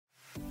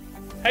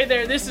Hey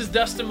there, this is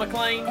Dustin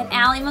McLean. And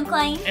Allie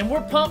McLean. And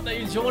we're pumped that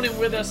you're joining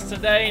with us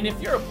today. And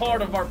if you're a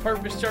part of our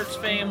Purpose Church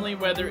family,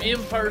 whether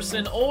in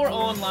person or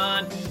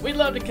online, we'd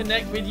love to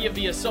connect with you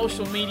via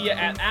social media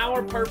at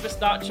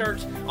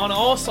ourpurpose.church on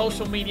all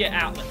social media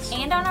outlets.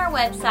 And on our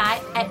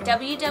website at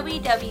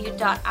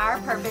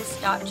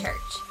www.ourpurpose.church.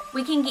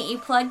 We can get you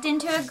plugged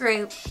into a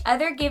group,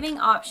 other giving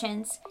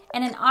options,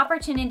 and an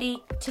opportunity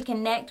to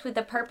connect with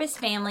the Purpose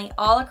family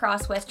all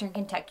across Western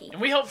Kentucky. And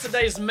we hope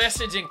today's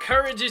message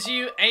encourages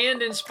you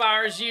and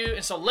inspires you.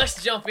 And so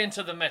let's jump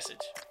into the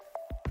message.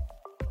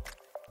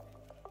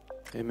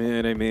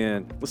 Amen,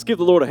 amen. Let's give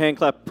the Lord a hand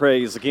clap of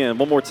praise again,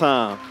 one more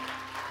time.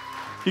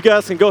 You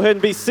guys can go ahead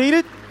and be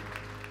seated.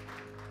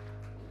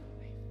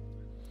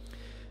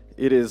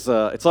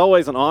 It's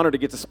always an honor to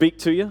get to speak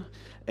to you.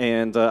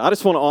 And I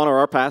just want to honor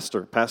our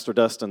pastor, Pastor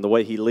Dustin, the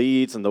way he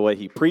leads and the way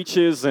he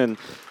preaches. And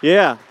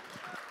yeah,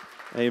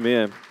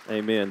 amen,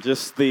 amen.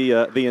 Just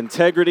the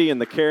integrity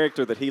and the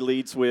character that he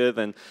leads with.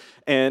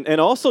 And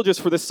also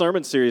just for this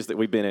sermon series that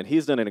we've been in.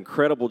 He's done an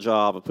incredible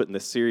job of putting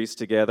this series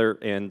together.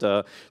 And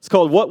it's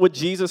called What Would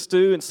Jesus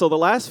Do? And so the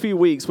last few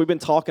weeks, we've been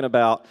talking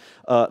about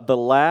the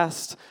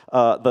last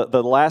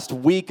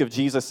week of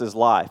Jesus'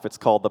 life. It's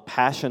called the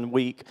Passion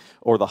Week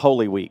or the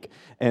Holy Week.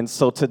 And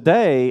so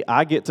today,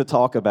 I get to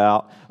talk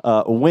about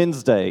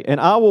Wednesday. And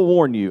I will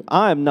warn you,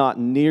 I am not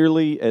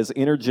nearly as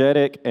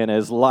energetic and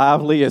as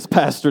lively as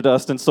Pastor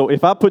Dustin. So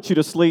if I put you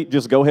to sleep,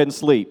 just go ahead and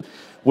sleep.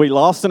 We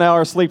lost an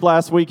hour of sleep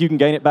last week. You can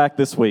gain it back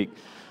this week.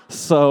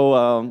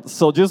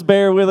 So just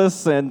bear with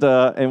us, and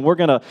we're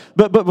gonna.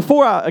 But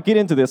before I get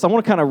into this, I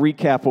want to kind of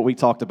recap what we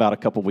talked about a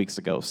couple weeks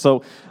ago.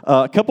 So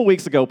a couple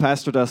weeks ago,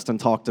 Pastor Dustin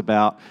talked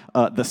about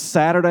the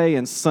Saturday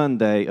and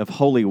Sunday of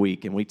Holy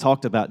Week, and we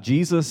talked about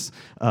Jesus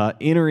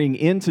entering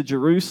into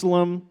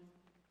Jerusalem.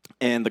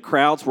 And the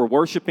crowds were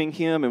worshiping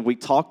him, and we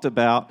talked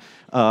about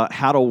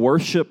how to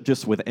worship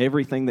just with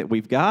everything that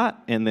we've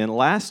got. And then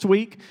last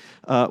week,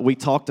 we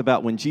talked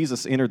about when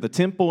Jesus entered the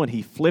temple and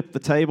he flipped the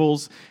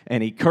tables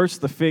and he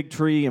cursed the fig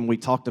tree, and we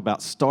talked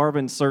about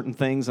starving certain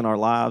things in our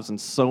lives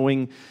and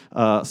sowing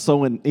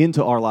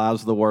into our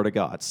lives the Word of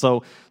God.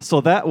 So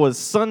that was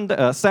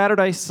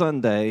Saturday,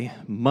 Sunday,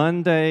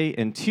 Monday,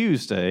 and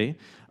Tuesday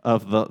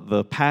of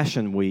the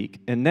Passion Week.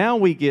 And now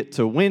we get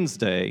to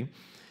Wednesday.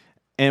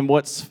 And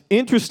what's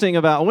interesting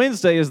about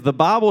Wednesday is the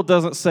Bible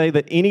doesn't say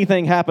that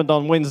anything happened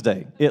on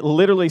Wednesday. It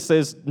literally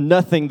says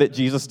nothing that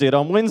Jesus did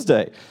on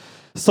Wednesday.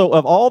 So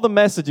of all the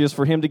messages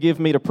for him to give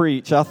me to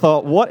preach, I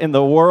thought, what in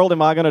the world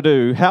am I going to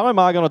do? How am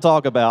I going to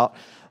talk about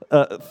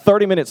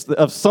 30 minutes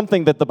of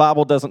something that the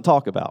Bible doesn't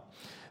talk about?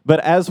 But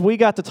as we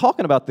got to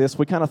talking about this,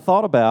 we kind of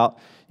thought about,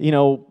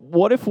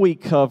 what if we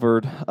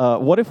talked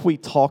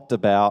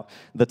about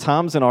the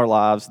times in our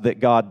lives that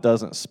God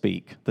doesn't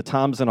speak, the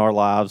times in our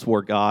lives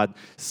where God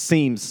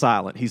seems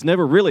silent. He's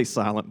never really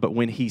silent, but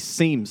when he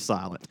seems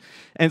silent.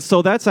 And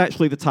so that's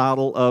actually the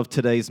title of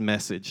today's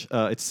message.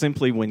 It's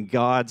simply When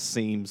God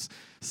Seems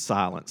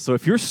Silent. So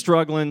if you're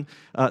struggling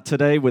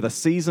today with a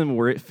season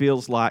where it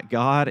feels like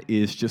God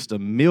is just a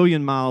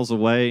million miles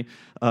away,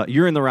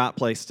 you're in the right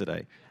place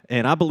today.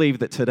 And I believe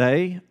that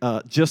today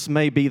just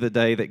may be the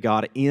day that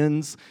God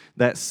ends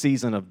that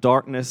season of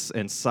darkness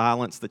and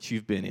silence that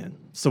you've been in.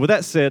 So with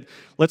that said,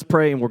 let's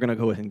pray, and we're going to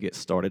go ahead and get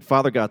started.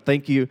 Father God,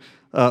 thank you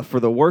for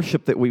the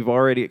worship that we've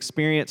already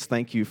experienced.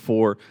 Thank you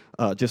for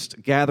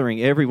just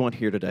gathering everyone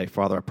here today.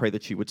 Father, I pray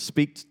that you would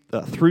speak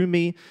through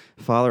me.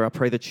 Father, I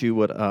pray that you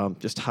would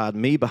just hide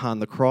me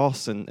behind the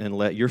cross and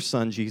let your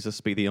Son,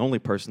 Jesus, be the only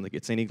person that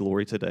gets any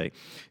glory today.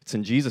 It's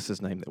in Jesus'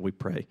 name that we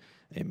pray.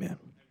 Amen.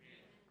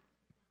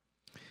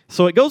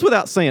 So it goes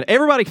without saying,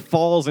 everybody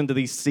falls into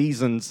these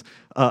seasons,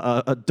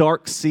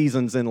 dark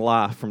seasons in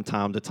life from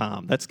time to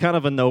time. That's kind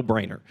of a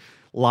no-brainer.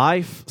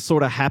 Life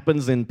sort of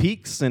happens in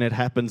peaks and it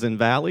happens in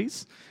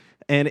valleys.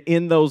 And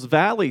in those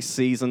valley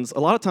seasons, a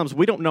lot of times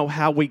we don't know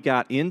how we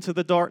got into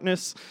the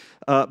darkness,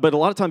 but a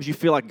lot of times you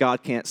feel like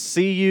God can't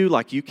see you,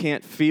 like you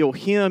can't feel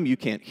him, you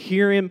can't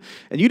hear him,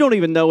 and you don't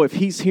even know if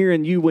he's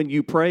hearing you when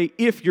you pray,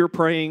 if you're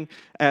praying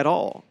at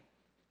all.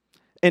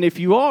 And if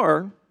you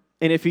are,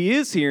 and if he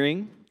is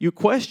hearing, you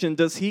question,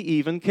 does he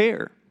even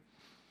care?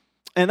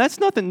 And that's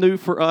nothing new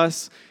for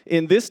us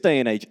in this day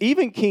and age.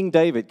 Even King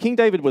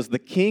David was the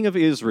king of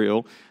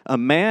Israel, a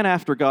man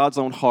after God's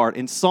own heart.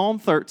 In Psalm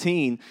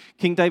 13,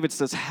 King David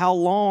says, "How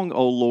long,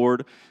 O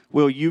Lord,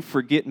 will you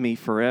forget me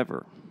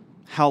forever?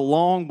 How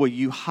long will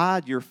you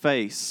hide your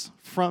face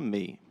from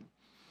me?"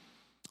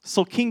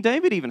 So King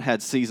David even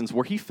had seasons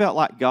where he felt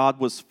like God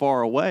was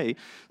far away.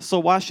 So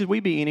why should we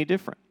be any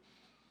different?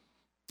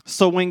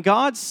 So when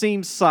God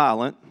seems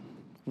silent,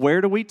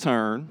 where do we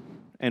turn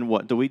and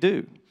what do we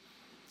do?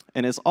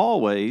 And as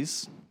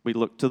always, we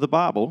look to the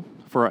Bible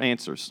for our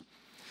answers.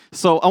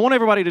 So I want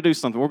everybody to do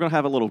something. We're going to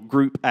have a little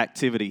group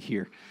activity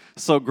here.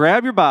 So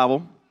grab your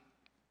Bible,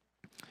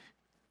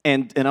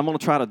 and I'm going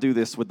to try to do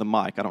this with the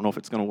mic. I don't know if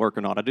it's going to work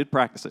or not. I did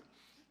practice it.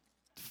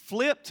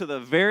 Flip to the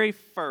very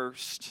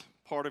first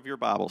part of your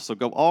Bible. So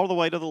go all the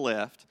way to the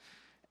left,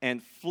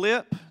 and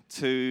flip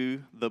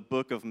to the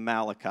book of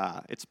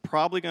Malachi. It's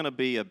probably going to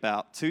be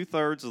about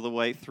 2/3 of the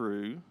way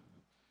through,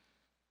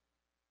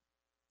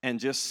 and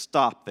just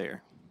stop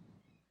there.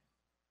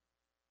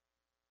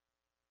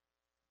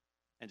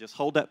 And just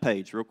hold that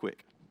page real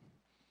quick.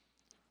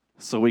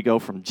 So we go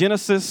from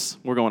Genesis,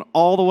 we're going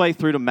all the way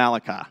through to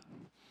Malachi.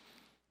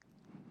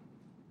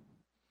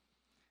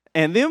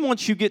 And then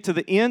once you get to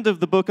the end of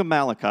the book of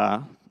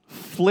Malachi,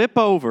 flip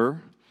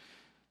over,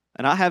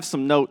 and I have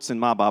some notes in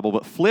my Bible,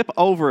 but flip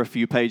over a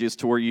few pages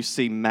to where you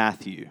see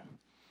Matthew.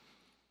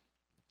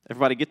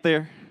 Everybody get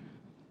there?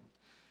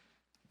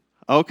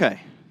 Okay.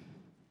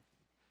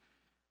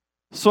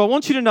 So I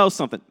want you to know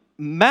something.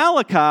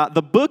 Malachi,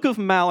 the book of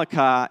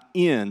Malachi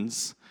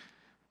ends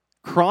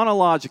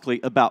chronologically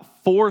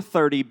about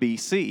 430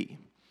 BC.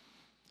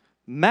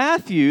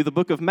 Matthew, the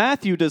book of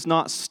Matthew, does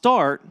not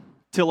start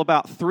till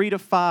about 3 to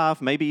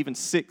 5, maybe even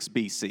 6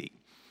 BC.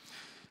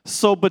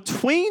 So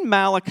between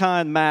Malachi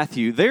and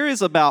Matthew, there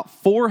is about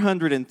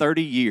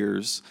 430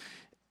 years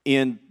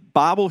in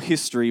Bible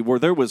history where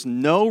there was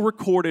no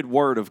recorded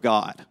word of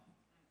God.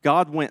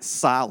 God went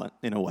silent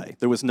in a way.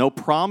 There was no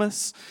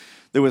promise.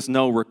 There was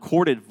no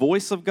recorded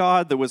voice of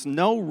God. There was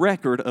no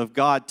record of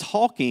God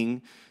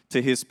talking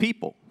to his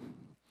people.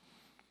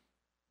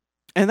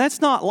 And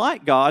that's not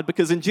like God,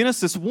 because in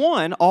Genesis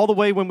 1, all the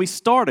way when we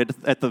started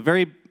at the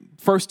very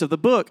first of the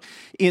book,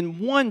 in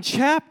one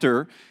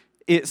chapter,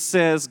 it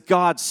says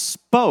God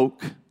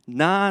spoke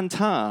 9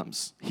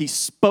 times. He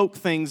spoke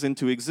things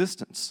into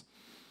existence.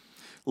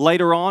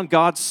 Later on,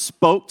 God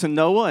spoke to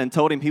Noah and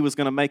told him he was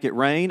going to make it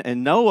rain.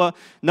 And Noah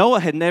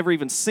had never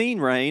even seen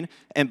rain.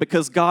 And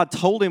because God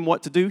told him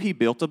what to do, he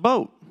built a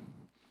boat.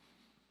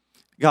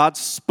 God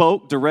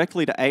spoke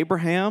directly to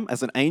Abraham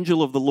as an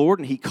angel of the Lord,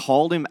 and he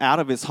called him out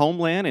of his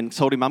homeland and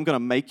told him, I'm going to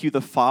make you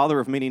the father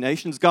of many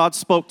nations. God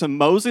spoke to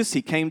Moses.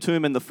 He came to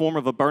him in the form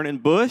of a burning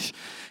bush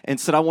and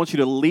said, I want you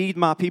to lead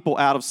my people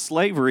out of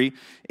slavery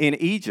in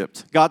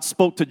Egypt. God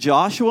spoke to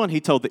Joshua, and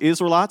he told the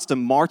Israelites to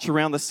march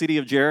around the city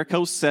of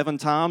Jericho 7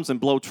 times and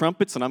blow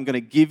trumpets, and I'm going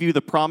to give you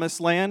the promised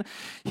land.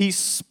 He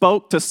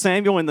spoke to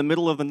Samuel in the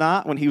middle of the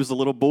night when he was a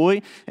little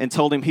boy and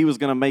told him he was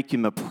going to make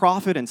him a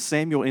prophet, and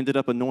Samuel ended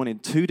up anointing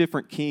 2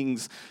 different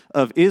kings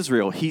of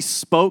Israel. He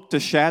spoke to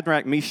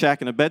Shadrach, Meshach,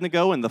 and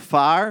Abednego in the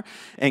fire,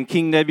 and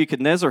King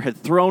Nebuchadnezzar had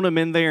thrown them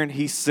in there, and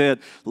he said,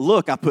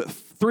 look, I put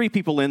 3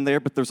 people in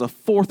there, but there's a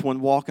 4th one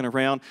walking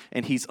around,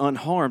 and he's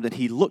unharmed, and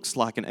he looks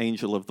like an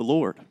angel of the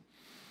Lord.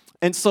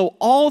 And so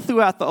all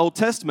throughout the Old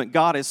Testament,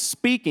 God is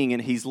speaking,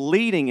 and he's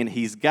leading, and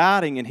he's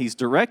guiding, and he's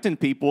directing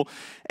people,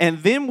 and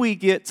then we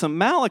get to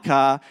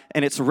Malachi,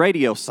 and it's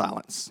radio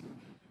silence.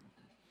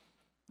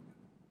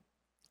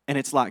 And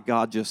it's like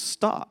God just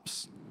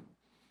stops.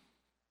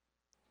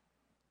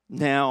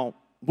 Now,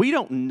 we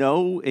don't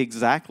know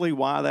exactly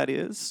why that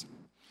is,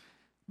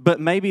 but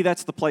maybe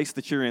that's the place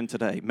that you're in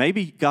today.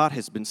 Maybe God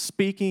has been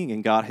speaking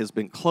and God has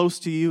been close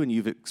to you and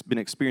you've been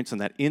experiencing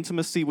that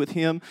intimacy with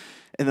him,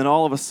 and then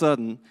all of a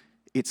sudden,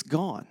 it's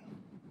gone.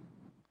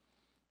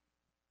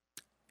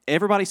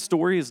 Everybody's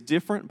story is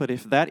different, but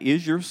if that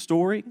is your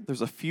story,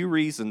 there's a few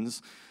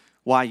reasons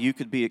why you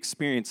could be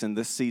experiencing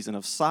this season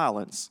of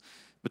silence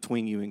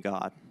between you and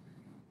God.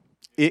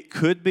 It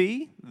could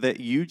be that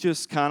you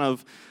just kind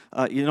of,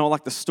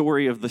 like the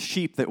story of the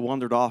sheep that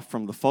wandered off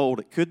from the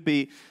fold. It could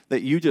be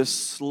that you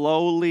just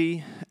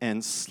slowly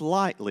and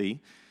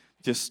slightly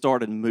just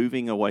started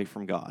moving away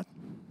from God.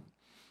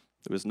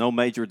 There was no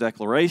major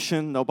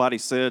declaration. Nobody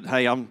said,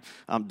 hey, I'm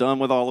done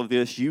with all of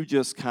this. You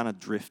just kind of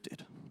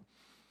drifted.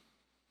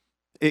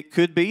 It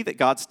could be that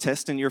God's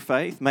testing your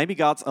faith. Maybe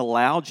God's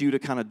allowed you to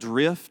kind of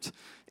drift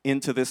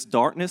into this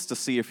darkness to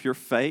see if your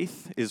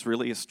faith is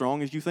really as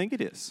strong as you think it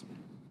is.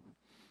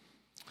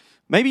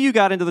 Maybe you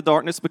got into the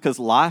darkness because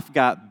life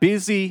got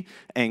busy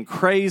and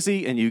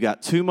crazy and you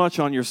got too much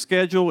on your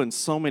schedule and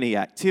so many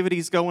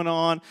activities going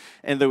on,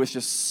 and there was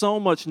just so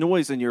much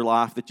noise in your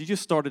life that you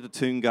just started to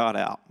tune God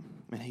out.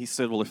 And he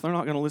said, well, if they're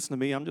not going to listen to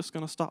me, I'm just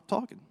going to stop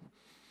talking.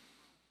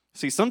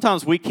 See,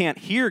 sometimes we can't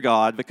hear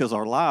God because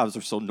our lives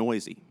are so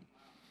noisy.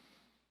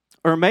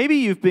 Or maybe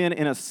you've been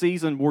in a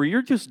season where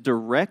you're just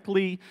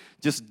directly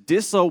just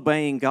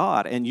disobeying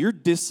God, and your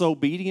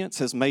disobedience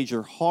has made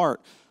your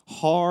heart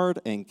hard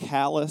and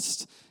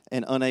calloused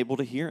and unable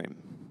to hear him.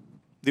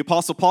 The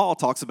Apostle Paul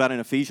talks about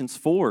in Ephesians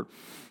 4,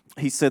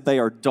 he said they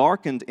are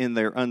darkened in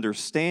their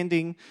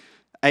understanding,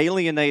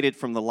 alienated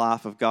from the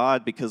life of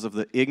God because of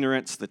the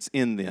ignorance that's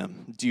in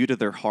them due to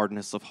their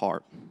hardness of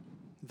heart.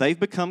 They've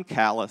become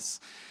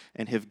callous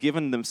and have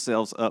given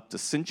themselves up to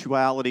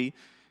sensuality,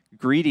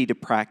 greedy to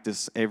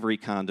practice every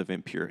kind of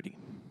impurity.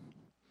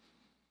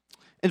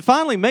 And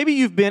finally, maybe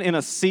you've been in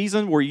a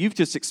season where you've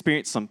just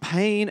experienced some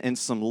pain and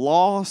some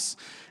loss,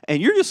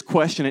 and you're just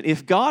questioning,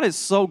 if God is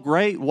so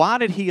great, why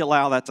did he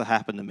allow that to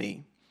happen to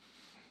me?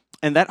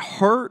 And that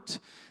hurt,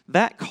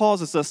 that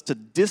causes us to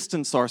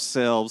distance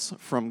ourselves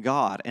from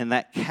God. And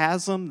that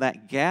chasm,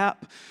 that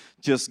gap,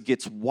 just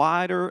gets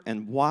wider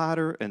and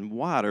wider and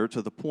wider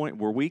to the point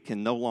where we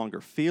can no longer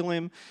feel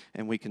him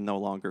and we can no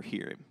longer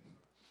hear him.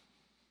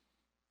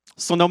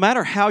 So no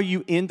matter how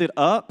you ended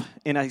up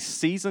in a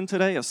season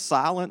today of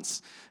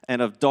silence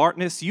and of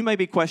darkness, you may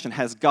be questioning,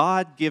 has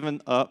God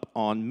given up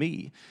on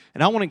me?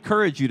 And I want to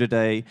encourage you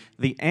today,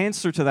 the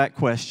answer to that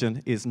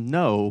question is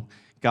no,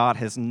 God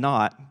has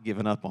not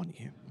given up on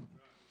you.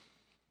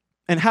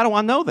 And how do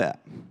I know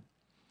that?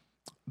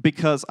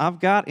 Because I've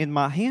got in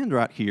my hand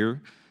right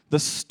here the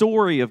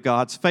story of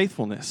God's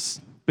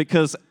faithfulness.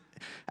 Because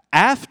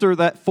after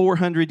that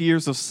 400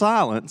 years of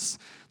silence,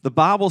 the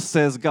Bible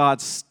says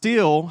God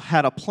still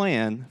had a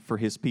plan for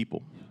his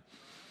people.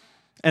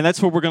 And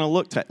that's what we're going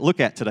to look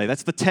at today.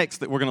 That's the text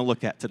that we're going to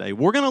look at today.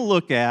 We're going to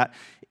look at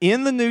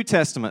in the New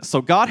Testament.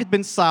 So God had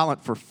been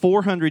silent for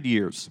 400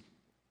 years.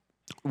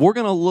 We're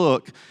going to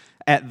look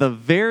at the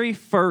very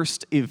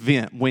first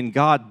event when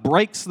God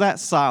breaks that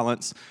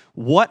silence.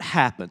 What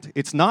happened?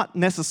 It's not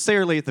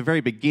necessarily at the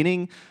very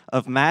beginning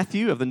of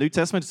Matthew, of the New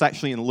Testament. It's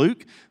actually in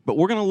Luke. But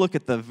we're going to look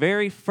at the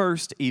very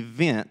first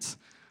event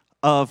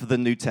of the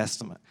New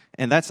Testament.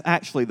 And that's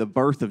actually the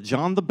birth of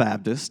John the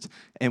Baptist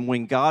and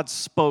when God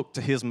spoke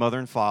to his mother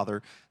and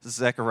father,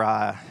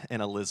 Zechariah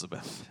and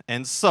Elizabeth.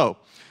 And so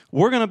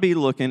we're going to be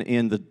looking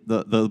in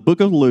the book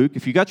of Luke.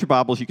 If you got your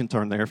Bibles, you can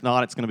turn there. If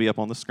not, it's going to be up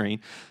on the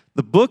screen.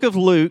 The book of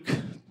Luke,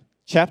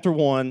 chapter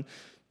 1,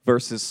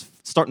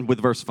 starting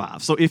with verse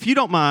 5. So if you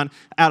don't mind,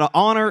 out of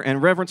honor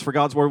and reverence for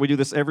God's word, we do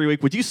this every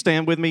week. Would you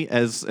stand with me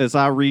as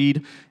I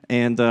read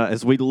and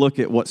as we look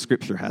at what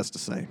Scripture has to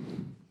say?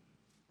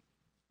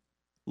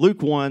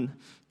 Luke 1,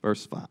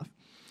 verse 5.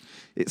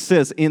 It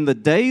says, "In the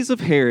days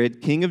of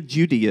Herod, king of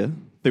Judea,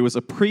 there was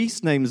a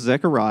priest named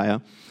Zechariah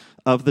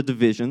of the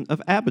division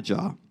of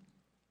Abijah.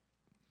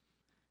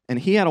 And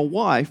he had a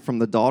wife from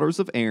the daughters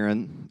of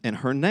Aaron, and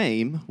her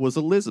name was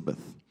Elizabeth.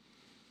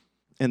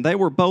 And they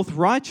were both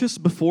righteous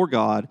before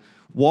God,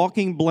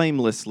 walking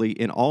blamelessly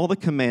in all the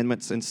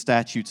commandments and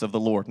statutes of the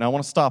Lord." Now, I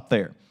want to stop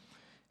there.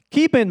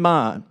 Keep in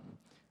mind,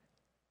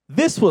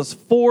 this was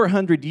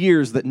 400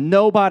 years that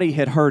nobody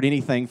had heard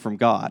anything from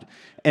God.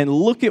 And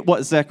look at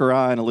what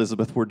Zechariah and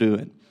Elizabeth were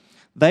doing.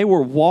 They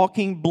were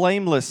walking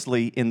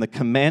blamelessly in the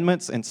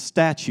commandments and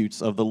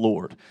statutes of the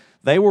Lord.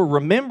 They were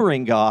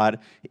remembering God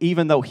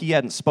even though he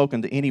hadn't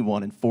spoken to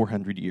anyone in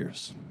 400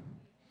 years.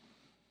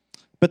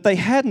 But they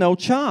had no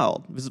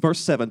child. This is verse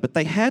 7. But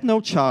they had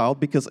no child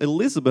because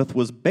Elizabeth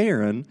was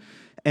barren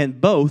and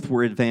both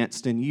were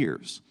advanced in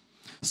years.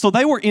 So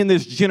they were in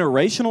this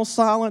generational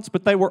silence,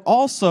 but they were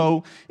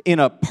also in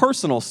a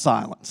personal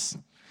silence.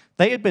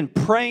 They had been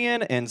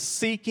praying and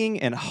seeking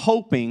and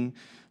hoping,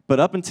 but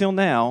up until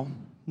now,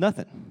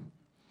 nothing.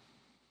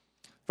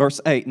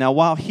 Verse 8, "Now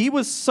while he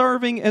was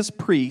serving as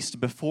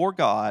priest before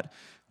God,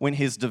 when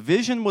his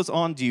division was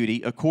on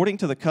duty, according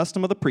to the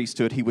custom of the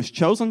priesthood, he was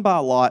chosen by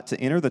lot to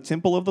enter the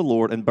temple of the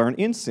Lord and burn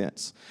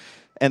incense.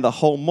 And the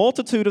whole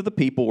multitude of the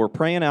people were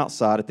praying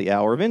outside at the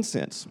hour of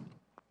incense.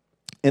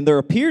 And there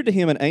appeared to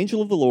him an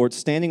angel of the Lord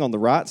standing on the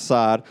right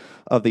side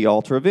of the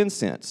altar of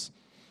incense.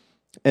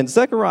 And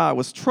Zechariah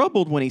was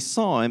troubled when he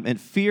saw him, and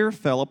fear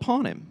fell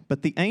upon him.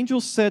 But the angel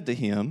said to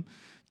him,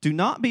 'Do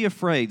not be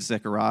afraid,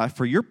 Zechariah,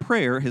 for your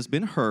prayer has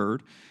been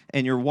heard,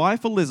 and your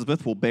wife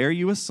Elizabeth will bear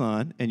you a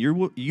son, and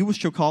you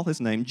shall call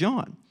his name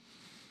John.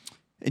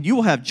 And you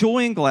will have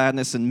joy and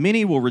gladness, and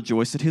many will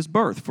rejoice at his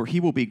birth, for he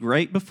will be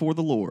great before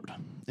the Lord.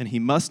 And he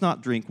must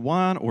not drink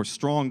wine or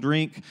strong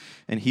drink,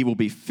 and he will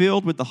be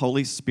filled with the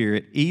Holy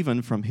Spirit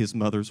even from his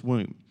mother's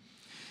womb.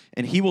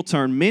 And he will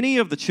turn many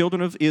of the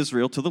children of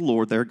Israel to the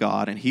Lord their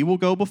God, and he will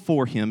go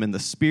before him in the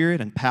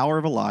spirit and power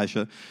of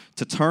Elijah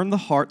to turn the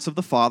hearts of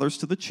the fathers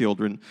to the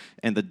children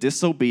and the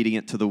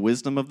disobedient to the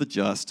wisdom of the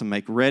just, to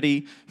make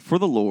ready for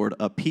the Lord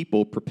a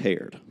people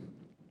prepared.'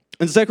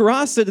 And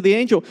Zechariah said to the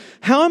angel,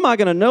 'How am I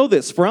going to know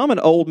this? For I'm an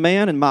old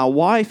man and my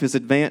wife is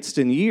advanced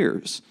in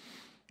years.'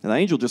 And the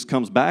angel just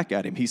comes back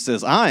at him. He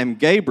says, 'I am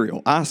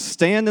Gabriel. I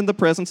stand in the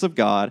presence of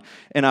God,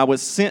 and I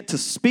was sent to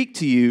speak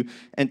to you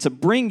and to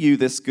bring you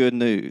this good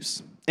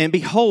news. And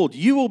behold,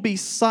 you will be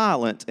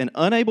silent and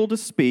unable to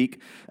speak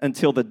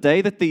until the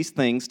day that these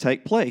things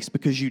take place,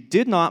 because you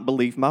did not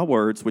believe my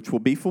words, which will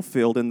be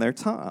fulfilled in their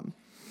time.'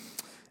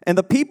 And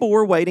the people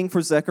were waiting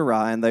for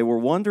Zechariah, and they were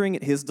wondering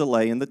at his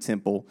delay in the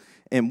temple.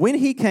 And when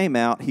he came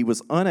out, he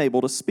was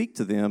unable to speak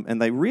to them,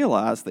 and they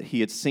realized that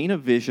he had seen a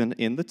vision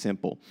in the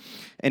temple.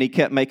 And he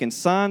kept making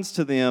signs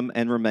to them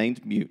and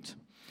remained mute.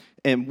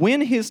 And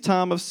when his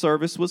time of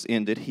service was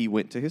ended, he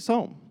went to his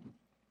home.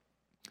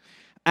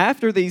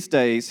 After these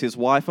days, his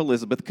wife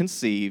Elizabeth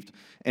conceived,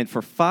 and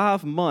for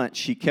 5 months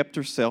she kept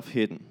herself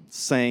hidden,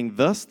 saying,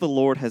 'Thus the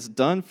Lord has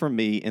done for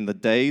me in the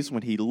days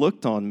when he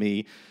looked on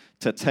me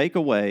to take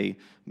away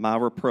my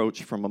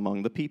reproach from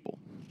among the people.'"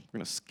 We're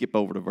going to skip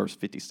over to verse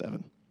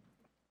 57.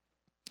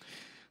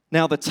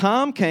 "Now the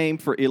time came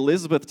for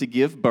Elizabeth to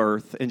give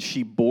birth, and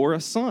she bore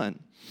a son.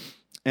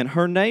 And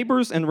her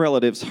neighbors and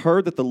relatives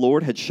heard that the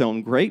Lord had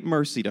shown great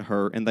mercy to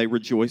her, and they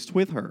rejoiced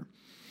with her.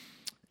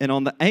 And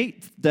on the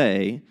 8th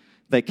day,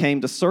 they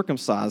came to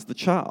circumcise the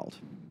child.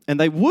 And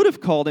they would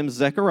have called him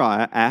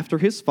Zechariah after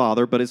his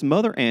father, but his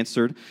mother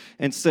answered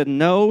and said,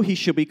 'No, he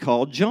shall be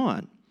called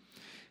John.'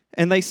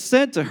 And they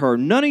said to her,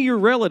 none of your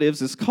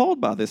relatives is called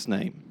by this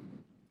name.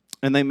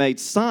 And they made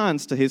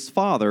signs to his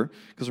father,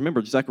 because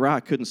remember,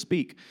 Zechariah couldn't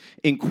speak,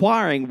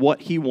 inquiring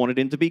what he wanted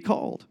him to be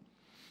called.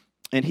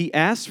 And he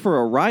asked for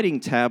a writing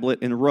tablet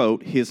and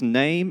wrote, his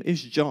name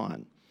is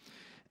John.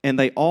 And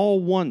they all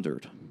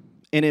wondered.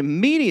 And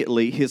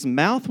immediately his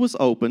mouth was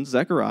opened,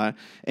 Zechariah,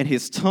 and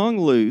his tongue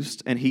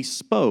loosed, and he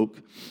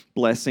spoke,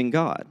 blessing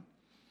God.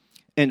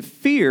 And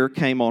fear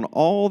came on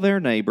all their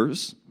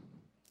neighbors,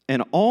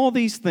 and all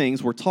these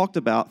things were talked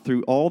about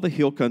through all the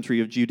hill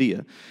country of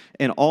Judea.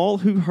 And all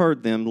who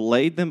heard them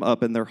laid them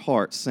up in their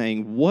hearts,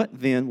 saying, what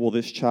then will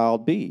this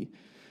child be?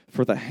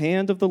 For the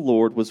hand of the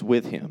Lord was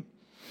with him.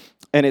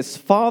 And his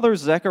father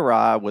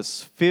Zechariah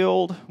was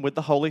filled with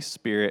the Holy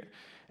Spirit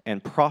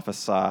and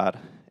prophesied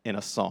in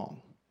a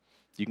song.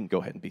 You can go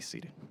ahead and be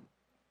seated.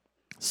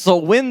 So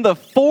when the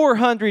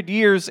 400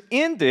 years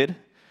ended,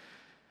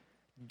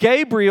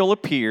 Gabriel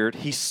appeared,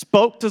 he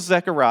spoke to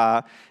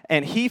Zechariah,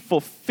 and he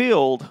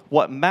fulfilled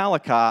what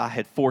Malachi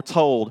had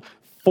foretold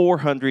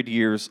 400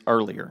 years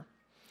earlier.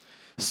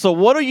 So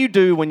what do you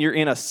do when you're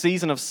in a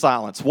season of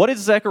silence? What did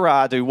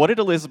Zechariah do? What did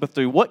Elizabeth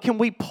do? What can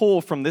we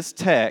pull from this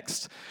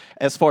text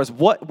as far as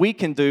what we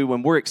can do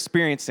when we're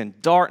experiencing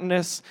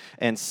darkness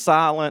and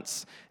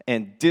silence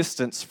and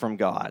distance from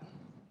God?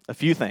 A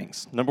few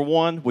things. Number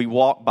one, we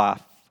walk by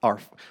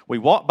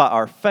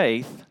our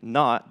faith,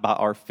 not by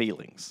our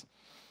feelings.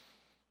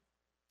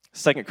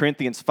 2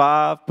 Corinthians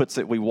 5 puts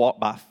it, we walk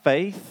by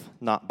faith,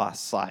 not by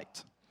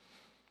sight.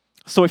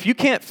 So if you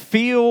can't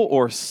feel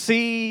or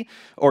see,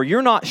 or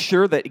you're not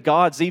sure that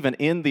God's even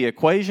in the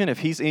equation, if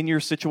he's in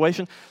your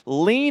situation,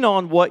 lean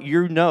on what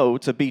you know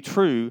to be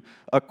true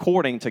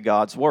according to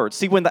God's word.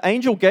 See, when the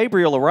angel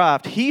Gabriel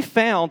arrived, he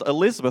found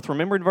Elizabeth,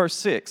 remember in verse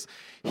 6,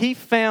 he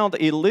found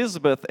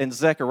Elizabeth and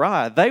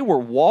Zechariah. They were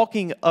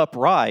walking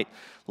upright,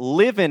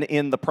 living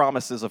in the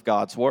promises of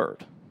God's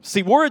word.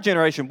 See, we're a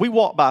generation, we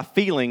walk by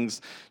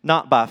feelings,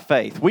 not by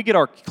faith. We get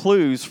our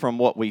clues from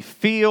what we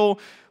feel,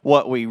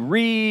 what we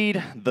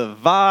read, the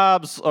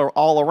vibes are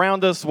all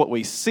around us, what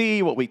we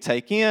see, what we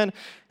take in,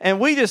 and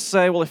we just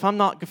say, well, if I'm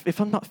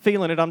not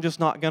feeling it, I'm just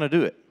not going to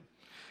do it.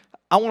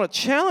 I want to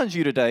challenge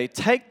you today,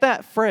 take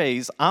that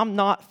phrase, I'm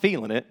not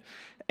feeling it,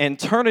 and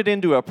turn it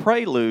into a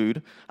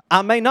prelude.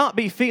 I may not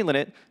be feeling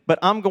it, but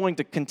I'm going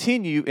to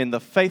continue in the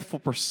faithful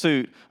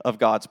pursuit of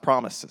God's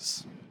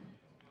promises.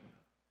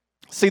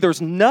 See,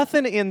 there's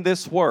nothing in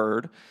this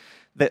word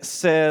that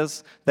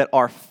says that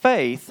our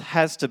faith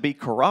has to be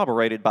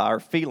corroborated by our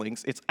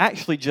feelings. It's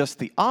actually just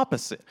the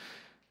opposite.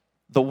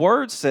 The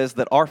word says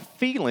that our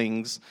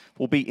feelings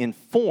will be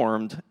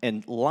informed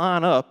and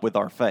line up with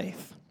our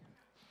faith.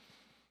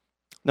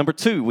 Number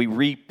two, we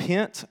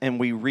repent and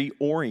we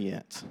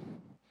reorient.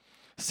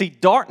 See,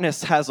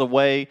 darkness has a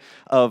way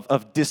of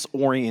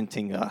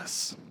disorienting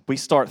us. We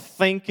start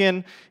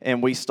thinking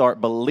and we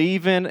start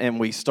believing and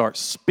we start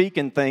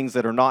speaking things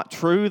that are not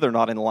true. They're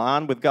not in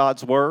line with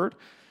God's word.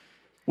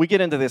 We get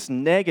into this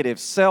negative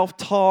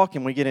self-talk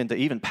and we get into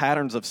even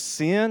patterns of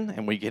sin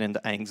and we get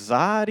into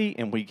anxiety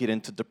and we get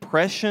into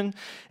depression.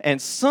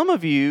 And some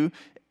of you,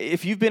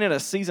 if you've been in a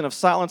season of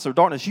silence or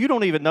darkness, you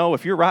don't even know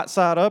if you're right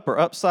side up or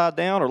upside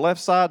down or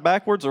left side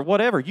backwards or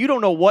whatever. You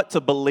don't know what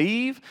to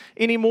believe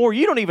anymore.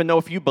 You don't even know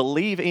if you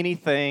believe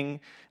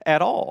anything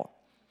at all.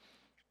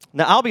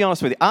 Now, I'll be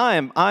honest with you. I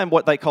am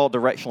what they call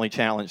directionally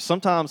challenged.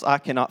 Sometimes I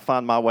cannot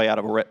find my way out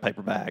of a red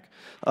paper bag.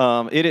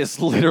 It is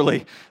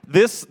literally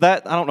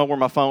that. I don't know where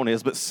my phone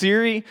is, but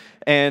Siri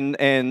and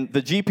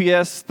the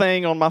GPS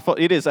thing on my phone,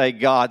 it is a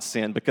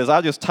godsend because I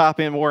just type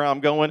in where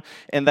I'm going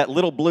and that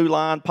little blue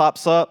line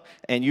pops up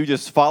and you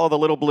just follow the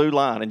little blue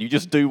line and you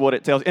just do what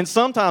it tells. And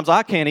sometimes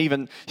I can't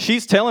even,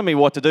 she's telling me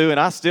what to do and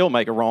I still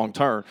make a wrong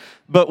turn.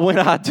 But when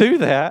I do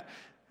that,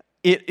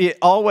 It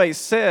always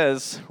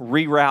says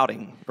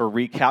rerouting or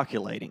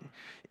recalculating.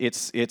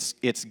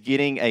 It's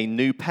getting a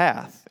new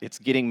path. It's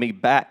getting me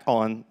back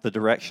on the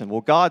direction.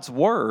 Well, God's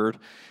word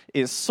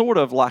is sort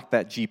of like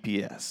that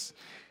GPS.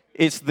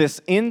 It's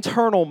this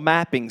internal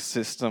mapping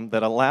system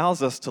that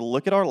allows us to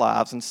look at our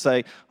lives and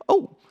say,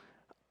 oh,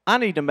 I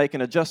need to make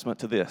an adjustment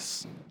to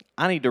this.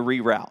 I need to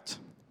reroute.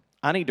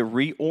 I need to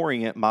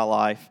reorient my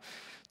life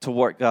to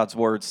what God's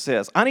word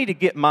says. I need to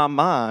get my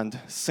mind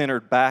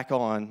centered back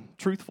on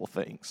truthful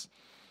things.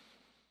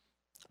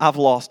 I've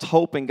lost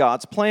hope in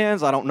God's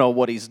plans. I don't know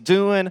what he's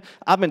doing.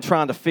 I've been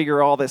trying to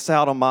figure all this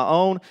out on my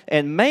own.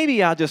 And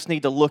maybe I just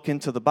need to look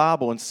into the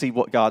Bible and see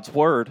what God's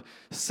word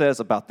says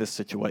about this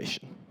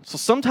situation. So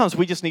sometimes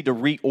we just need to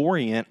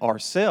reorient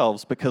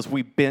ourselves because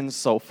we've been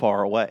so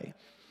far away.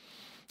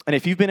 And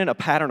if you've been in a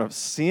pattern of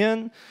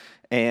sin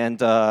and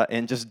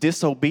just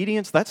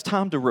disobedience, that's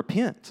time to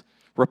repent.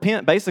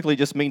 Repent basically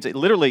just means it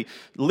literally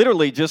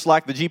just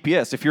like the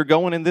GPS. If you're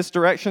going in this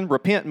direction,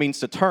 repent means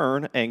to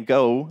turn and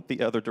go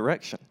the other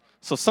direction.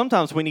 So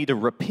sometimes we need to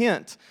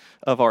repent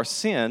of our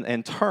sin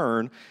and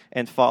turn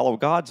and follow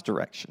God's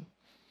direction.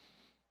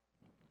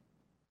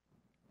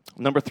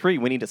 Number 3,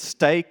 we need to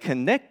stay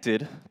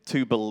connected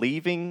to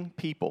believing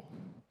people.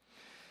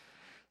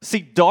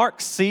 See,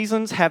 dark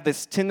seasons have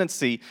this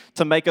tendency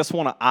to make us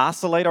want to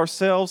isolate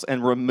ourselves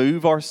and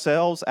remove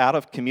ourselves out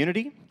of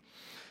community.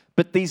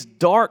 But these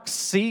dark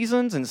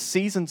seasons and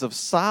seasons of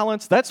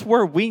silence, that's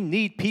where we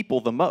need people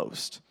the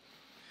most.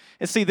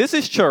 And see, this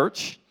is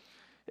church.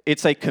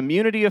 It's a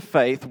community of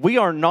faith. We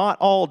are not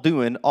all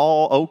doing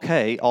all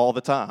okay all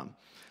the time.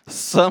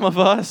 Some of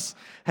us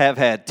have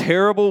had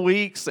terrible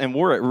weeks, and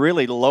we're at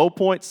really low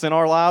points in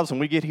our lives when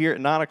we get here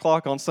at 9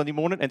 o'clock on Sunday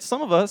morning. And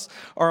some of us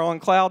are on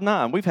cloud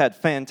 9. We've had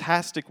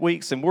fantastic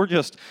weeks, and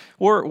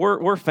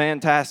we're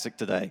fantastic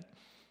today.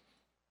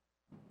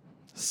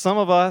 Some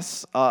of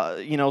us,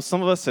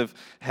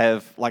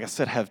 have, like I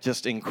said, have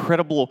just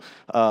incredible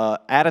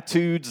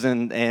attitudes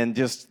and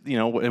just,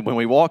 when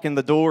we walk in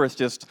the door, it's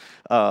just,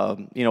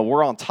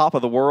 we're on top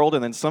of the world.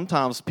 And then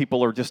sometimes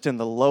people are just in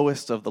the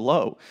lowest of the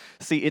low.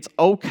 See, it's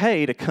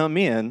okay to come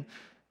in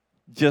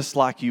just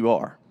like you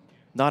are.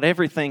 Not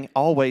everything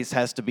always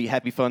has to be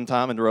happy, fun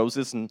time and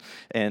roses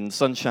and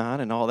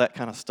sunshine and all that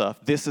kind of stuff.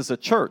 This is a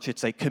church.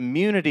 It's a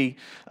community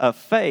of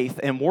faith,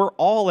 and we're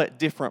all at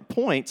different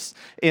points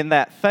in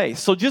that faith.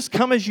 So just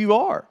come as you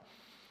are.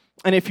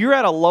 And if you're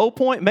at a low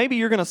point, maybe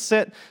you're going to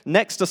sit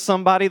next to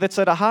somebody that's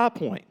at a high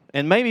point.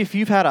 And maybe if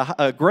you've had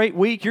a great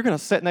week, you're going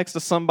to sit next to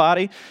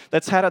somebody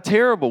that's had a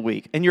terrible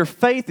week. And your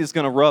faith is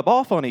going to rub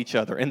off on each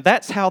other. And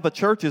that's how the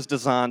church is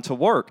designed to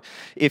work.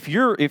 If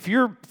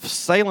you're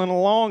sailing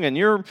along and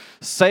your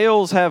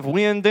sails have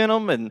wind in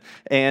them,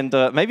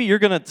 and maybe you're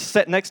going to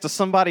sit next to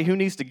somebody who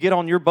needs to get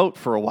on your boat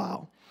for a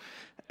while.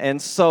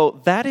 And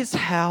so that is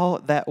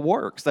how that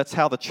works. That's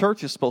how the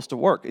church is supposed to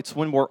work. It's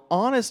when we're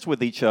honest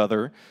with each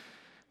other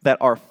that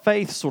our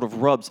faith sort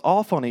of rubs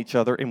off on each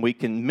other and we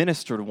can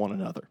minister to one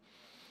another.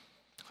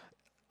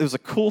 There's a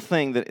cool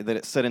thing that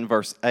it said in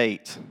verse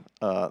 8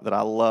 that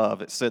I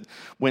love. It said,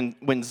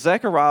 when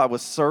Zechariah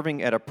was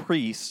serving as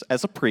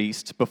a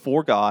priest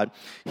before God,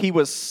 he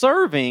was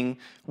serving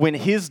when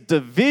his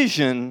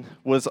division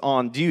was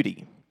on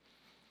duty.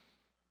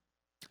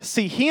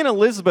 See, he and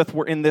Elizabeth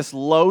were in this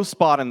low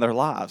spot in their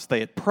lives. They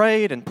had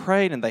prayed and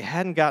prayed and they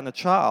hadn't gotten a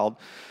child,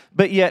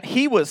 but yet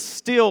he was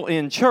still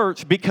in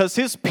church because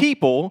his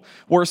people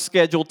were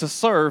scheduled to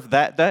serve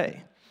that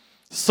day.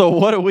 So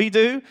what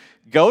do?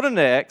 Go to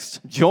Next,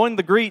 join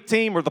the greet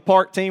team or the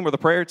park team or the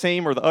prayer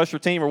team or the usher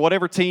team or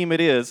whatever team it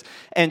is,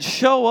 and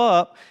show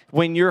up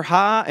when you're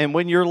high and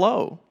when you're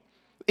low.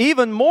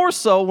 Even more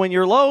so when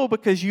you're low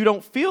because you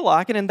don't feel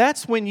like it, and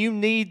that's when you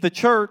need the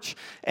church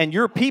and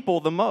your people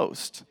the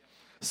most.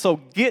 So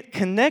get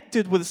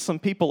connected with some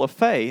people of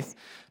faith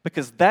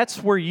because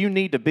that's where you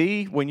need to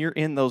be when you're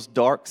in those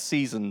dark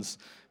seasons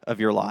of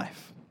your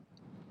life.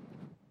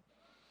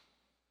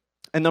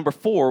 And number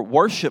 4,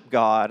 worship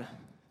God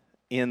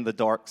in the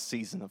dark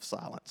season of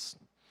silence.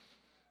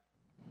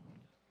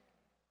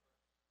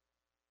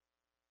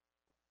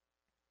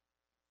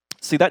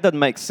 See, that doesn't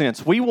make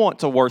sense. We want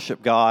to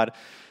worship God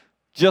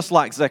just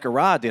like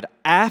Zechariah did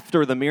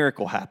after the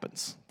miracle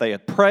happens. They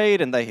had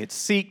prayed and they had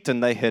seeked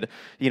and they had,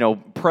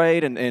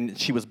 prayed and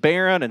she was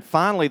barren and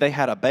finally they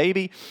had a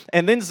baby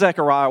and then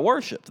Zechariah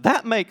worshiped.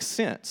 That makes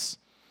sense.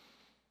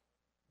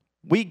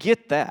 We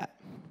get that.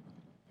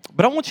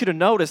 But I want you to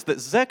notice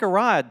that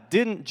Zechariah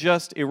didn't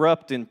just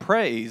erupt in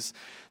praise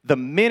the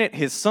minute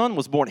his son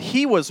was born.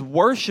 He was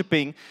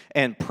worshiping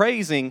and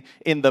praising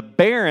in the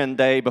barren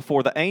day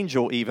before the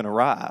angel even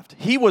arrived.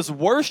 He was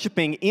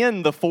worshiping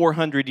in the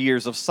 400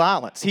 years of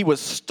silence. He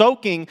was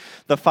stoking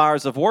the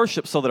fires of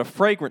worship so that a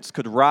fragrance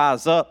could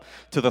rise up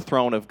to the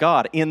throne of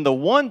God. In the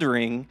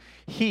wandering,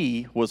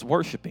 he was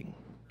worshiping.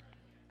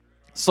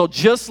 So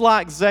just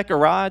like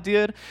Zechariah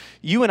did,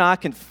 you and I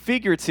can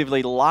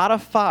figuratively light a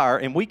fire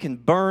and we can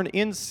burn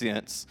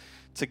incense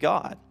to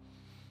God.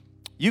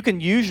 You can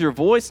use your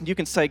voice and you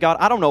can say, God,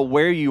 I don't know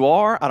where you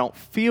are. I don't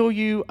feel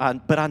you,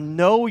 but I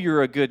know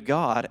you're a good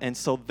God. And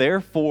so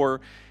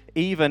therefore,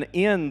 even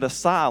in the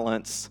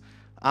silence,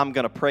 I'm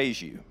going to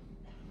praise you.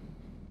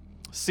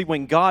 See,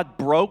 when God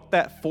broke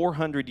that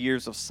 400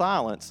 years of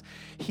silence,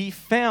 he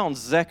found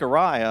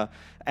Zechariah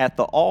at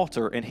the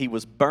altar and he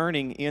was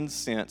burning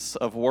incense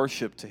of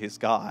worship to his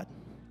God.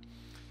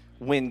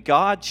 When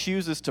God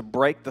chooses to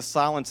break the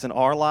silence in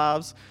our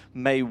lives,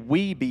 may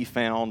we be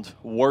found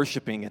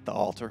worshiping at the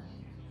altar.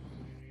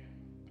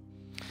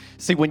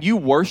 See, when you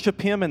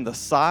worship him in the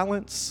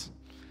silence,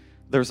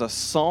 there's a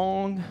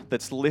song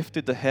that's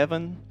lifted to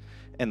heaven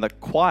and the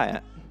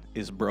quiet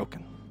is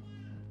broken.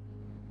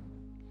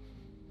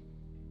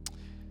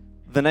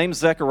 The name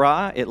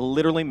Zechariah, it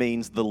literally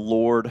means the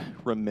Lord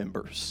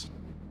remembers.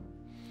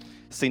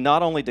 See,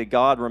 not only did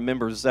God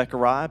remember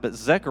Zechariah, but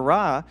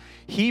Zechariah,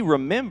 he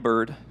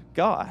remembered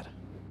God.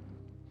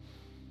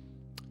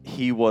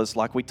 He was,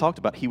 like we talked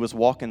about, he was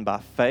walking by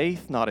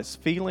faith, not his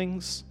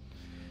feelings.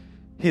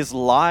 His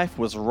life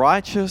was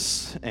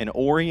righteous and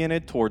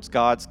oriented towards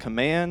God's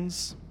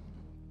commands.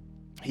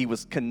 He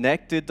was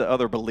connected to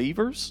other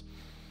believers,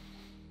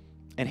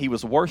 and he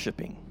was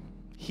worshiping.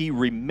 He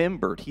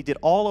remembered. He did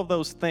all of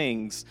those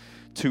things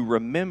to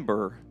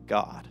remember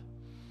God.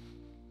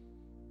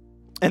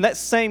 And that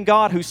same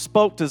God who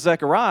spoke to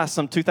Zechariah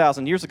some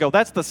 2,000 years ago,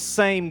 that's the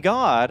same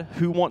God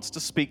who wants to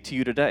speak to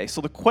you today.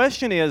 So the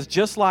question is,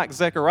 just like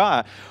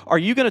Zechariah, are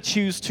you going to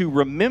choose to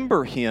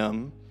remember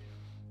him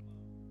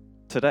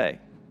today?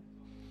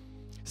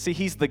 See,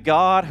 he's the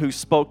God who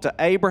spoke to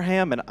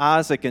Abraham and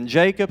Isaac and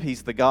Jacob.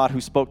 He's the God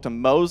who spoke to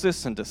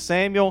Moses and to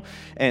Samuel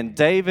and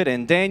David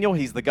and Daniel.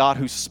 He's the God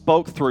who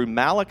spoke through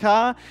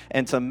Malachi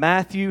and to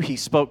Matthew. He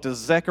spoke to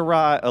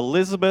Zechariah,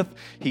 Elizabeth.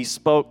 He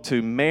spoke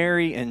to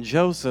Mary and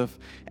Joseph.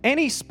 And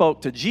he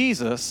spoke to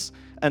Jesus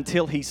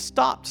until he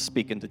stopped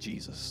speaking to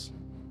Jesus.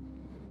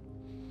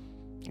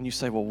 And you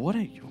say, well, what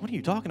are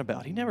you talking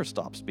about? He never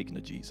stopped speaking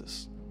to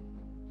Jesus.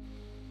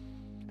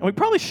 And we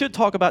probably should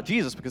talk about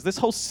Jesus because this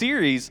whole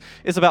series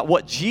is about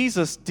what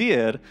Jesus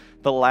did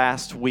the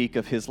last week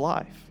of his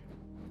life.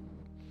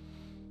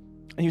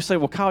 And you say,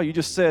 well, Kyle, you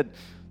just said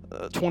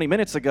 20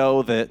 minutes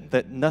ago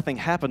that nothing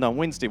happened on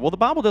Wednesday. Well, the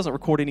Bible doesn't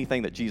record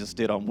anything that Jesus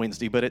did on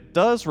Wednesday, but it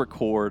does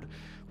record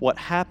what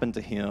happened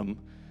to him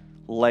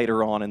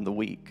later on in the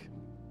week.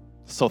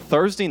 So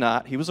Thursday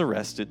night, he was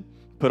arrested,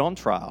 put on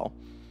trial.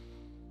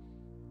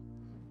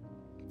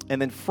 And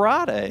then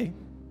Friday,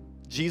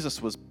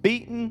 Jesus was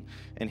beaten,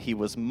 and he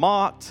was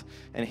mocked,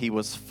 and he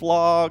was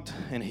flogged,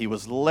 and he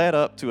was led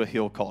up to a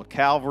hill called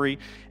Calvary,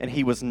 and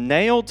he was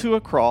nailed to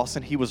a cross,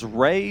 and he was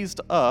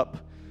raised up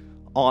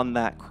on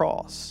that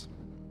cross.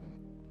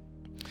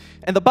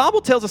 And the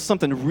Bible tells us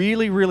something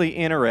really, really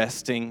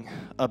interesting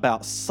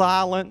about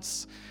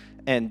silence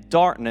and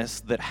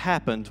darkness that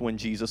happened when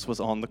Jesus was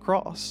on the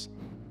cross.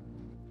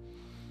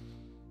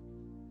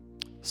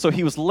 So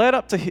he was led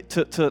up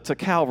to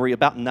Calvary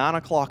about 9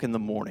 o'clock in the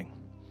morning.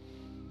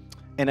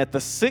 And at the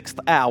 6th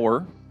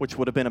hour, which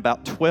would have been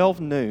about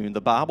 12 noon, the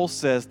Bible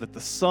says that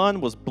the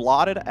sun was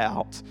blotted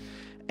out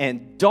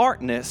and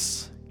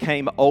darkness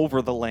came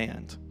over the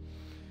land.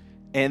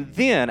 And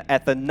then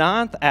at the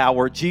 9th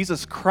hour,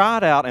 Jesus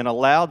cried out in a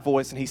loud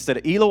voice and he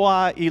said,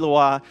 Eloi,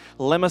 Eloi,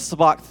 lema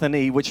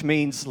sabachthani, which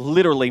means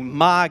literally,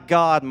 my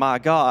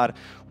God,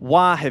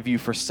 why have you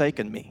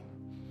forsaken me?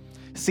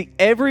 See,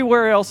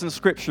 everywhere else in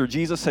Scripture,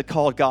 Jesus had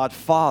called God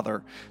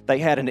Father. They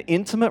had an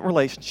intimate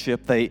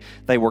relationship. They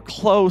were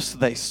close.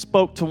 They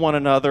spoke to one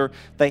another.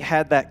 They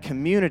had that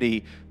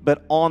community.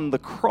 But on the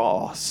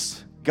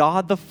cross,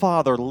 God the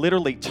Father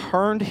literally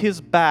turned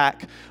his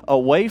back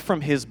away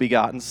from his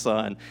begotten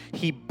Son.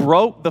 He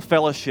broke the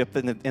fellowship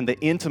and the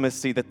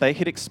intimacy that they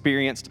had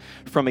experienced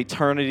from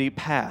eternity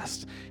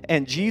past.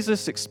 And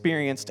Jesus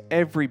experienced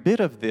every bit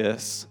of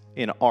this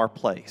in our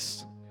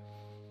place.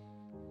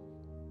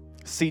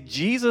 See,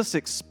 Jesus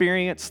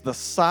experienced the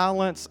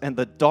silence and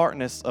the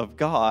darkness of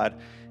God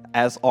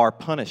as our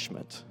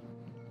punishment.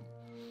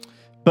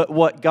 But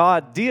what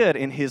God did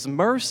in his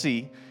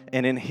mercy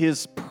and in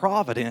his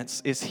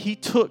providence is he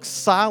took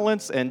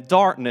silence and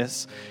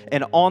darkness,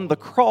 and on the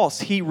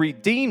cross he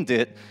redeemed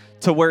it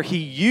to where he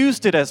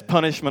used it as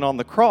punishment on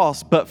the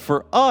cross. But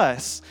for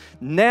us,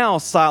 now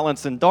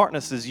silence and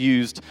darkness is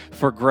used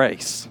for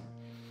grace.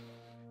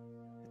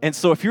 And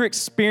so if you're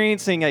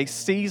experiencing a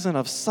season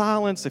of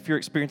silence, if you're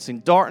experiencing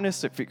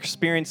darkness, if you're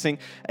experiencing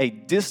a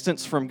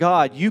distance from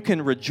God, you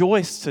can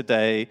rejoice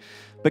today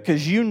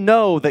because you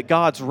know that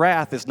God's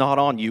wrath is not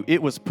on you.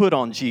 It was put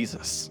on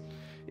Jesus.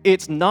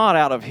 It's not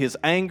out of his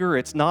anger.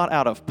 It's not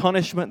out of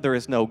punishment. There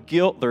is no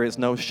guilt. There is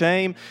no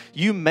shame.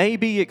 You may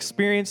be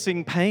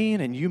experiencing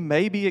pain, and you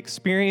may be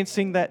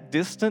experiencing that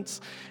distance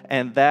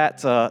and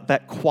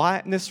that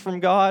quietness from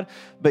God,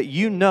 but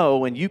you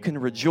know and you can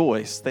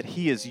rejoice that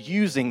he is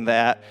using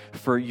that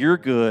for your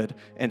good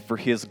and for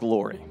his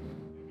glory.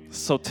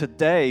 So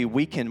today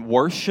we can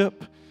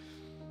worship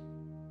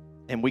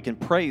and we can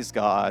praise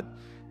God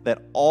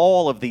that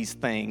all of these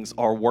things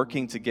are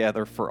working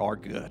together for our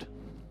good.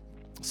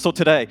 So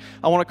today,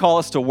 I want to call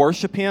us to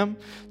worship him,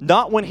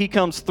 not when he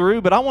comes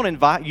through, but I want to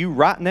invite you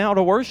right now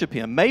to worship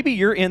him. Maybe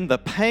you're in the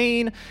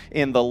pain,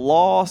 in the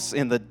loss,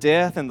 in the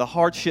death, in the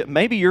hardship.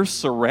 Maybe you're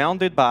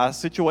surrounded by a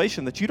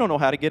situation that you don't know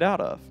how to get out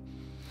of.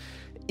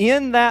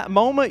 In that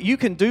moment, you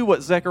can do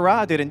what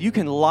Zechariah did, and you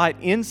can light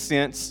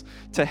incense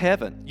to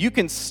heaven. You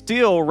can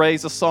still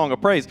raise a song of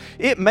praise.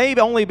 It may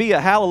only be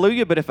a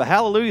hallelujah, but if a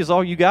hallelujah is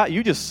all you got,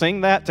 you just sing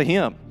that to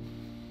him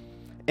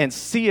and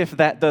see if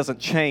that doesn't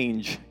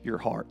change your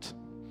heart.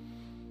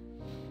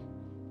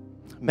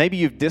 Maybe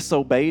you've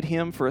disobeyed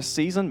him for a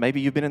season.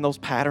 Maybe you've been in those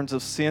patterns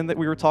of sin that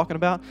we were talking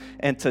about.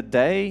 And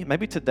today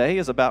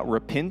is about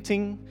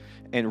repenting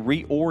and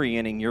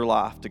reorienting your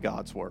life to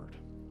God's word.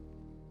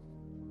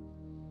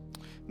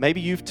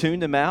 Maybe you've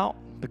tuned him out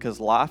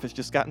because life has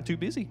just gotten too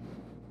busy.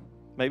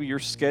 Maybe your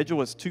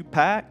schedule is too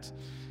packed,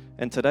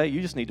 and today you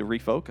just need to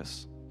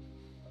refocus.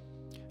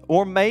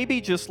 Or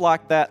maybe just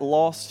like that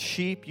lost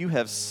sheep, you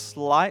have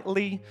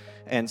slightly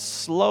and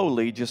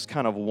slowly just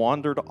kind of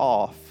wandered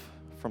off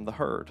from the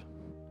herd.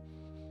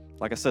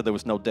 Like I said, there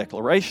was no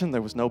declaration,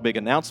 there was no big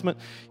announcement.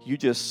 You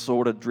just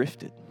sort of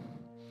drifted.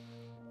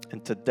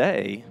 And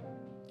today,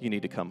 you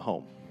need to come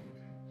home.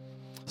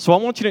 So I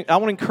want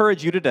to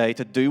encourage you today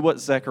to do what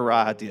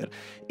Zechariah did.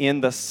 In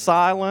the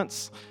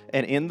silence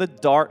and in the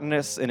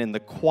darkness and in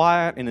the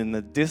quiet and in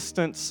the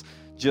distance,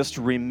 just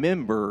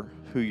remember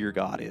who your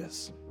God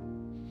is.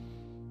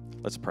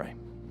 Let's pray.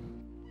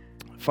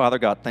 Father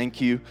God,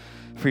 thank you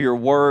for your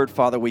word.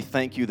 Father, we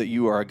thank you that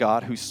you are a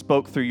God who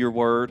spoke through your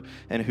word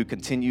and who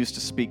continues to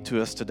speak to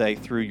us today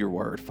through your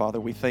word. Father,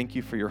 we thank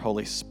you for your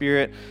Holy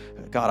Spirit.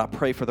 God, I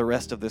pray for the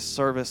rest of this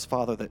service,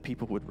 Father, that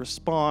people would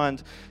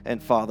respond,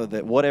 and Father,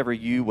 that whatever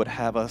you would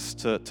have us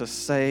to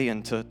say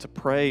and to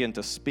pray and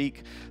to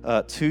speak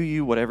to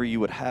you, whatever you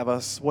would have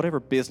us, whatever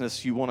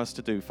business you want us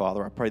to do,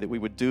 Father, I pray that we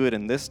would do it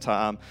in this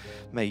time.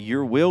 May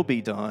your will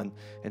be done,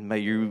 and may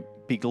you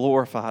be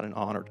glorified and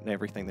honored in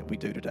everything that we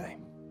do today.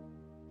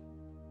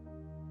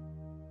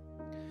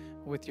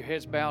 With your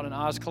heads bowed and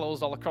eyes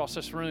closed all across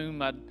this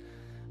room, I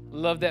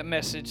love that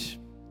message.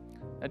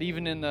 That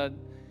even in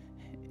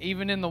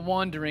the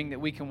wandering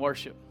that we can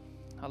worship.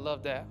 I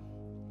love that.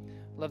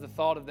 I love the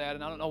thought of that.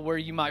 And I don't know where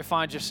you might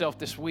find yourself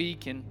this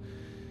week, and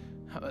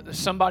there's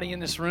somebody in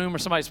this room or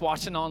somebody's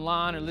watching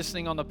online or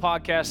listening on the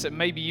podcast that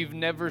maybe you've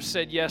never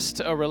said yes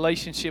to a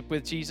relationship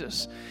with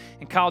Jesus.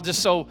 And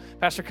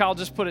Pastor Kyle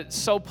just put it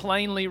so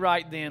plainly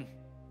right then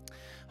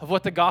of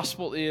what the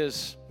gospel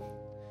is.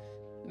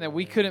 That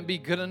we couldn't be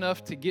good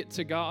enough to get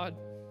to God.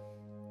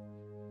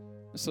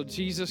 And so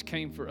Jesus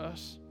came for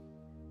us.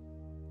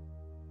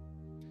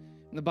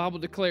 And the Bible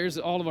declares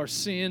that all of our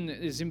sin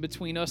is in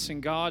between us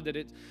and God, that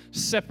it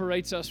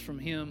separates us from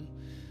Him.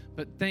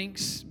 But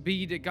thanks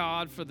be to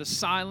God for the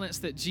silence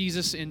that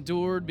Jesus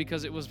endured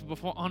because it was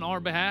on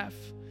our behalf.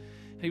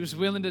 He was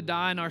willing to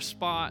die in our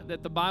spot.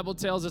 That the Bible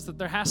tells us that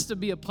there has to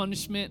be a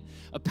punishment,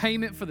 a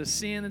payment for the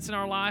sin that's in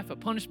our life, a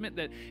punishment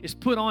that is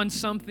put on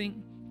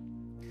something.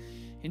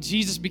 And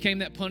Jesus became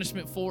that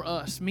punishment for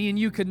us. Me and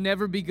you could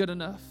never be good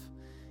enough.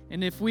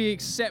 And if we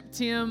accept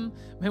Him,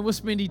 man, we'll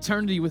spend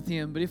eternity with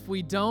Him. But if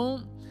we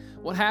don't,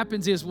 what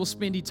happens is we'll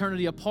spend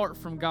eternity apart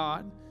from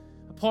God,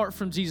 apart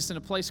from Jesus in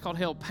a place called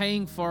hell,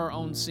 paying for our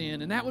own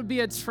sin. And that would be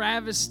a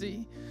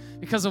travesty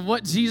because of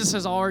what Jesus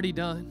has already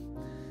done.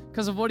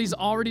 Because of what He's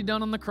already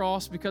done on the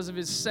cross, because of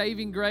His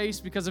saving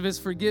grace, because of His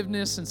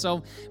forgiveness. And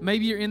so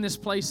maybe you're in this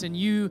place and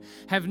you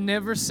have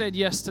never said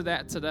yes to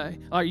that today.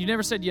 Or you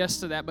never said yes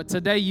to that, but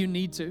today you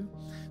need to.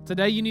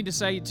 Today you need to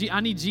say,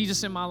 I need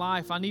Jesus in my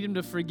life. I need Him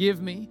to forgive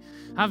me.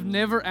 I've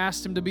never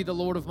asked Him to be the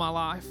Lord of my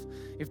life.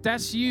 If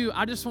that's you,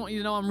 I just want you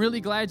to know I'm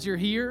really glad you're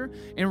here.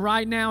 And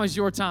right now is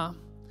your time.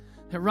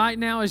 Right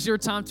now is your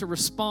time to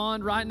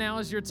respond. Right now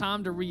is your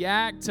time to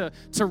react, to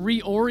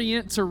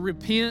reorient, to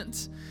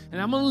repent.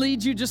 And I'm going to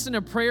lead you just in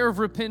a prayer of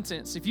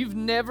repentance. If you've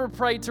never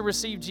prayed to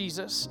receive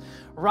Jesus,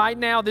 right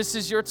now this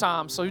is your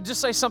time. So just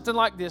say something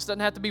like this.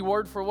 Doesn't have to be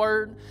word for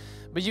word,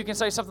 but you can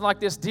say something like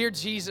this. Dear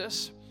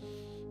Jesus,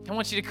 I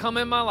want you to come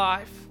in my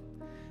life,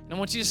 and I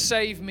want you to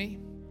save me.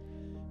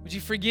 Would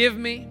you forgive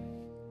me?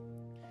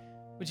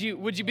 Would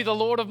you be the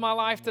Lord of my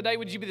life today?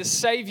 Would you be the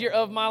Savior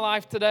of my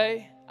life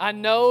today? I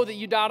know that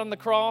you died on the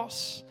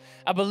cross.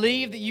 I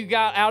believe that you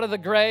got out of the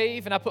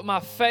grave, and I put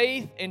my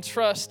faith and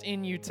trust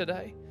in you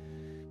today.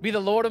 Be the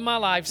Lord of my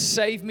life.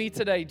 Save me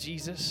today,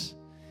 Jesus.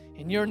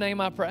 In your name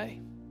I pray.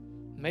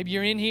 Maybe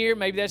you're in here.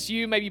 Maybe that's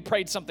you. Maybe you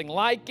prayed something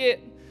like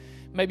it.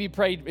 Maybe you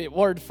prayed it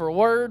word for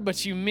word,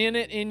 but you meant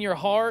it in your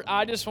heart.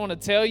 I just want to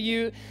tell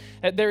you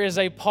that there is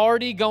a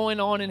party going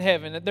on in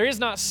heaven. That there is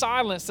not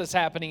silence that's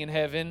happening in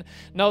heaven.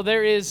 No,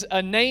 there is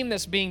a name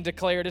that's being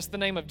declared. It's the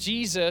name of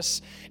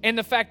Jesus. And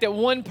the fact that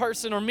one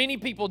person or many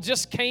people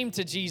just came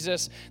to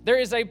Jesus, there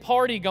is a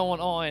party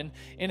going on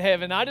in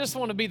heaven. I just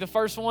want to be the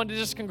first one to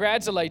just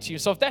congratulate you.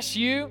 So if that's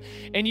you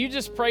and you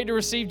just prayed to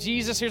receive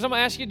Jesus, here's what I'm going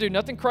to ask you to do.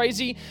 Nothing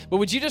crazy, but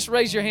would you just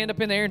raise your hand up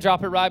in the air and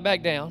drop it right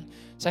back down?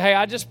 Say, hey,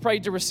 I just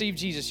prayed to receive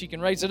Jesus. You can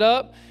raise it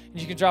up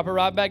and you can drop it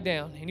right back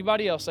down.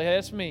 Anybody else? Say, hey,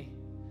 that's me.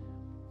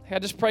 Hey, I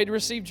just prayed to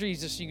receive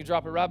Jesus. You can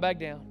drop it right back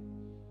down.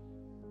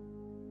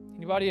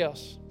 Anybody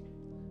else?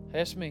 Hey,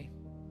 that's me.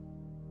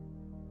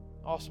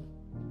 Awesome.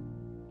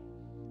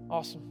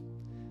 Awesome.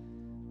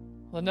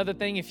 Well, another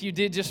thing, if you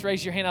did just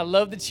raise your hand, I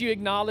love that you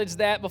acknowledged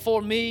that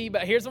before me.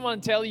 But here's what I'm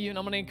going to tell you, and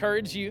I'm going to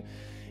encourage you,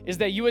 is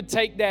that you would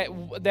take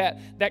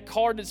that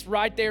card that's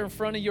right there in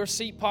front of your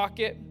seat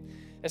pocket.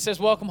 It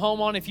says welcome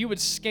home on. If you would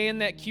scan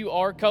that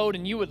QR code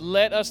and you would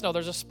let us know,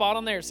 there's a spot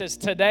on there. It says,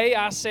 today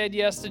I said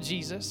yes to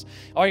Jesus.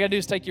 All you got to do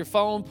is take your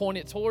phone, point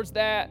it towards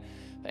that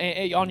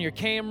on your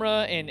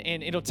camera,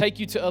 and it'll take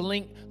you to a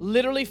link.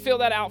 Literally fill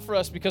that out for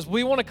us because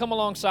we want to come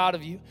alongside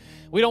of you.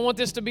 We don't want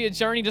this to be a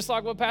journey just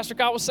like what Pastor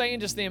Kyle was saying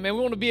just then, man. We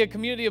want to be a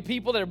community of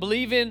people that are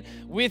believing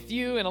with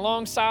you and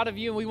alongside of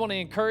you, and we want to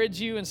encourage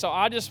you. And so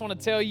I just want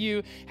to tell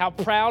you how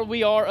proud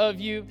we are of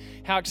you,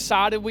 how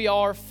excited we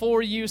are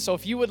for you. So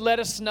if you would let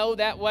us know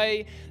that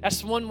way,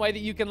 that's one way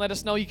that you can let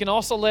us know. You can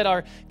also let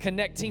our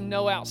Connect team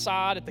know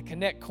outside at the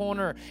Connect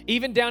corner.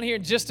 Even down here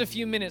in just a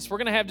few minutes, we're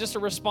going to have just a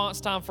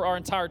response time for our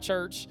entire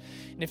church. Church.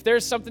 And if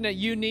there's something that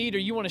you need or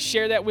you want to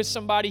share that with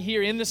somebody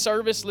here in the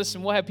service,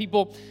 listen, we'll have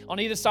people on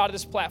either side of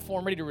this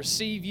platform ready to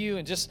receive you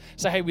and just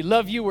say, hey, we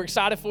love you, we're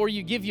excited for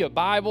you, give you a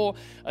Bible,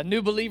 a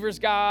new believer's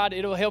guide.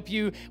 It'll help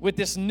you with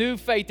this new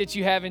faith that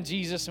you have in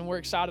Jesus, and we're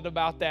excited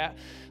about that.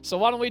 So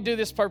why don't we do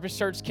this, Purpose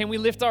Church? Can we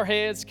lift our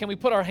heads? Can we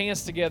put our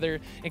hands together?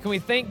 And can we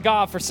thank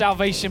God for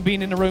salvation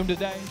being in the room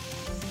today?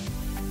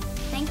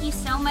 Thank you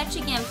so much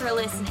again for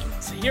listening.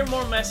 To hear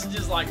more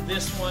messages like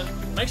this one,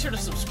 make sure to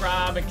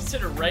subscribe and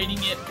consider rating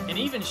it and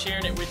even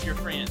sharing it with your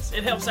friends.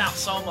 It helps out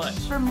so much.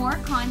 For more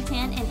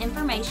content and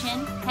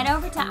information, head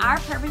over to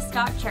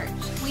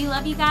ourpurpose.church. We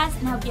love you guys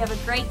and hope you have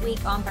a great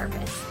week on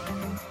purpose.